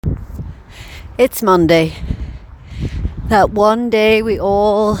It's Monday. That one day we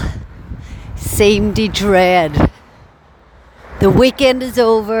all seem to dread. The weekend is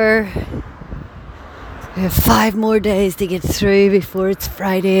over. We have 5 more days to get through before it's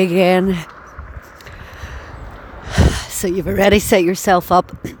Friday again. So you've already set yourself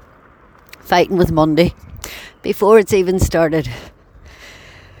up fighting with Monday before it's even started.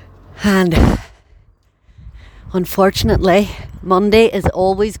 And unfortunately, Monday is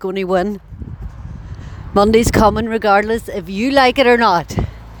always going to win. Monday's coming regardless if you like it or not.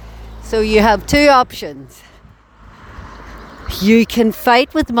 So you have 2 options. You can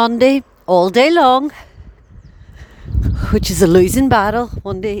fight with Monday all day long, which is a losing battle.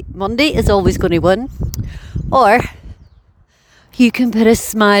 Monday is always going to win. Or you can put a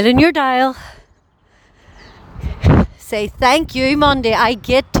smile in your dial. Say, thank you, Monday. I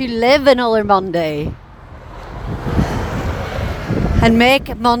get to live another Monday. And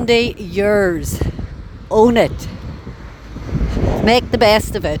make Monday yours. Own it. Make the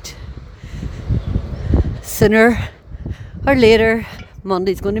best of it. Sooner or later,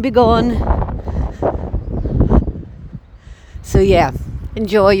 Monday's going to be gone. So yeah,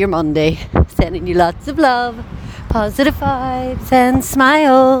 enjoy your Monday. Sending you lots of love, positive vibes and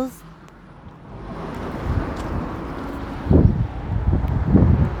smiles.